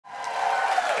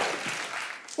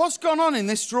What's gone on in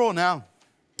this drawer now?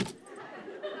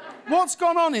 What's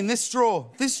gone on in this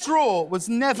drawer? This drawer was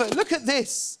never... Look at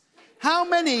this. How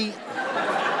many...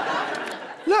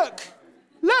 Look.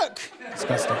 Look.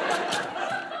 Disgusting.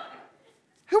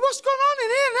 What's gone on in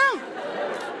here now?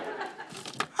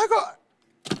 I got...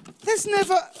 There's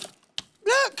never...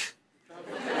 Look.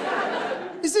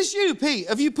 Is this you, Pete?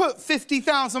 Have you put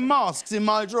 50,000 masks in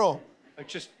my drawer? I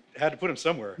just had to put them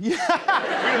somewhere. Yeah. We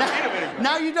don't need them anymore.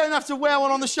 Now you don't have to wear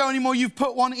one on the show anymore. You've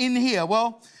put one in here.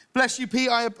 Well, bless you, Pete.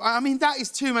 I mean, that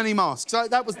is too many masks.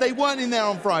 They weren't in there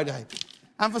on Friday.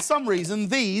 And for some reason,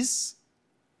 these...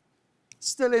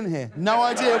 still in here. No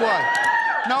idea why.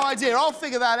 No idea. I'll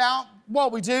figure that out.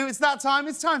 While we do, it's that time.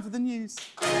 It's time for the news.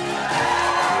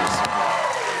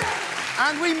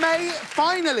 And we may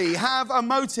finally have a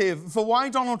motive for why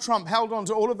Donald Trump held on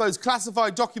to all of those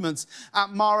classified documents at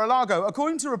Mar-a-Lago.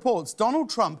 According to reports, Donald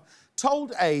Trump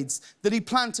told aides that he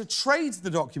planned to trade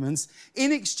the documents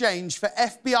in exchange for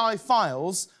FBI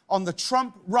files on the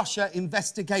Trump-Russia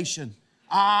investigation.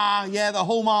 Ah, yeah, the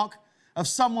hallmark of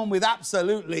someone with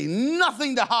absolutely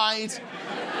nothing to hide.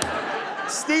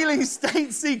 Stealing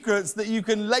state secrets that you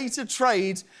can later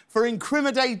trade for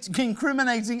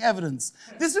incriminating evidence.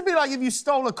 This would be like if you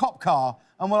stole a cop car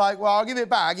and were like, well, I'll give it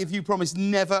back if you promise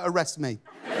never arrest me.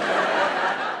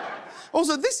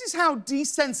 Also, this is how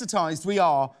desensitized we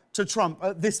are to Trump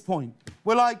at this point.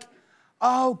 We're like,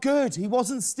 oh, good, he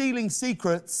wasn't stealing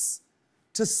secrets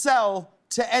to sell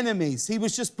to enemies. He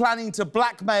was just planning to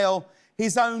blackmail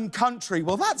his own country.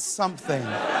 Well, that's something.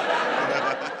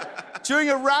 During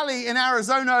a rally in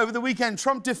Arizona over the weekend,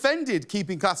 Trump defended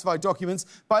keeping classified documents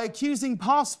by accusing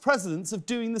past presidents of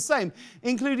doing the same,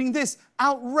 including this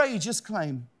outrageous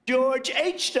claim. George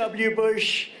H.W.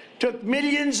 Bush took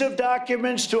millions of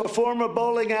documents to a former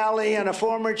bowling alley and a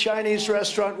former Chinese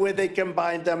restaurant where they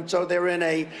combined them, so they're in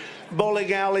a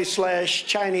bowling alley /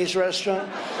 Chinese restaurant.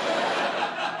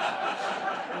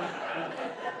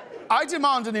 I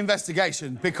demand an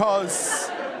investigation because...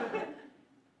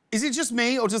 Is it just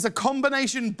me, or does a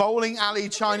combination bowling alley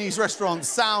Chinese restaurant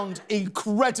sound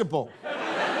incredible?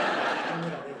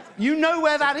 You know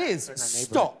where that is?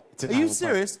 Stop. Are you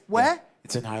serious? Where? Yeah,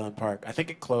 it's in Highland Park. I think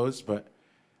it closed, but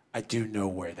I do know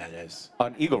where that is.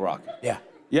 On Eagle Rock? Yeah.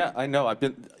 Yeah, I know. I've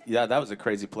been... Yeah, that was a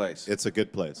crazy place. It's a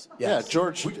good place. Yes. Yeah,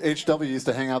 George H.W. used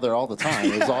to hang out there all the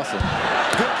time. It was awesome.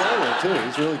 Good bowler, too.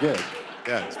 He's really good.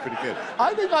 Yeah, it's pretty good.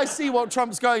 I think I see what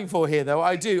Trump's going for here, though.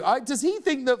 I do. Does he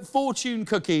think that fortune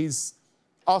cookies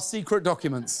are secret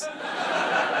documents?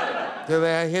 Do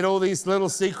they hid all these little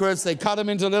secrets? They cut them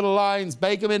into little lines,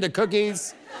 bake them into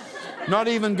cookies. Not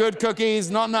even good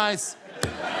cookies, not nice.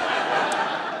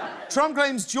 Trump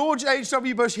claims George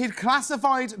H.W. Bush hid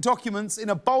classified documents in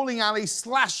a bowling alley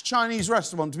 / Chinese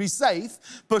restaurant. To be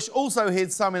safe, Bush also hid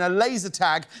some in a laser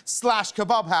tag /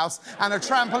 kebab house and a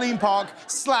trampoline park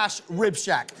 / rib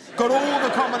shack. Got all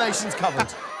the combinations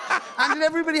covered. And did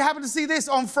everybody happen to see this?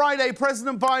 On Friday,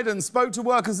 President Biden spoke to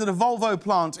workers at a Volvo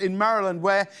plant in Maryland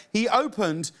where he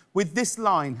opened with this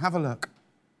line. Have a look.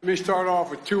 Let me start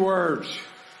off with 2 words.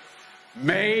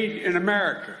 Made in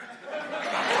America.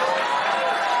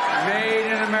 Made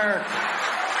in America.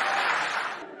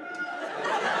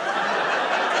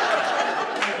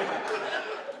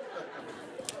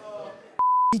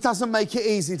 He doesn't make it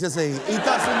easy, does he? He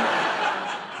doesn't...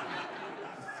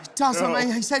 No.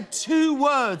 He said 2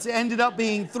 words. It ended up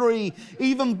being 3.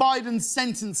 Even Biden's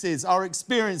sentences are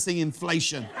experiencing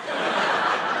inflation.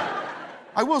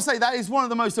 I will say that is one of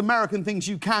the most American things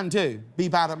you can do, be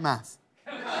bad at math.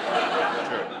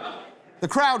 The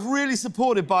crowd really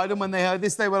supported Biden when they heard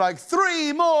this. They were like,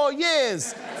 3 more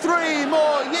years! 3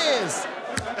 more years!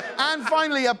 And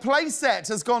finally, a playset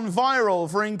has gone viral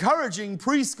for encouraging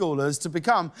preschoolers to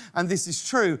become, and this is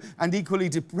true and equally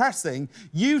depressing,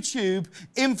 YouTube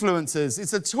influencers.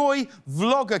 It's a toy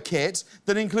vlogger kit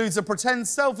that includes a pretend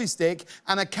selfie stick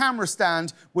and a camera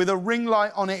stand with a ring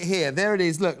light on it here. There it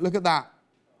is. Look at that.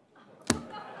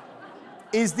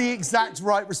 Is the exact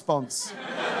right response.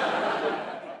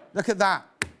 Look at that.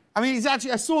 I mean, it's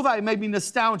actually, I saw that, it made me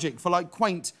nostalgic for, like,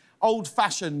 quaint,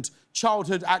 old-fashioned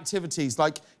childhood activities,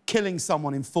 like killing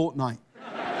someone in Fortnite.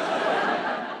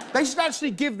 They should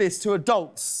actually give this to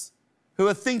adults who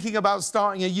are thinking about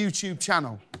starting a YouTube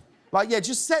channel. Like, yeah,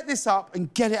 just set this up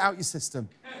and get it out your system.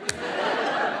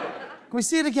 Can we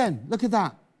see it again? Look at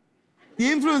that. The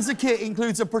influencer kit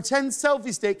includes a pretend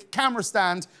selfie stick, camera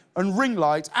stand, and ring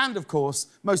light, and, of course,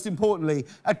 most importantly,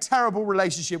 a terrible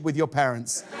relationship with your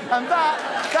parents. And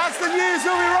that's the news.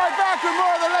 We'll be right back with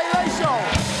more of The Late Late Show.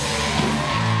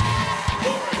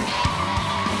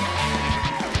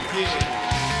 Yeah.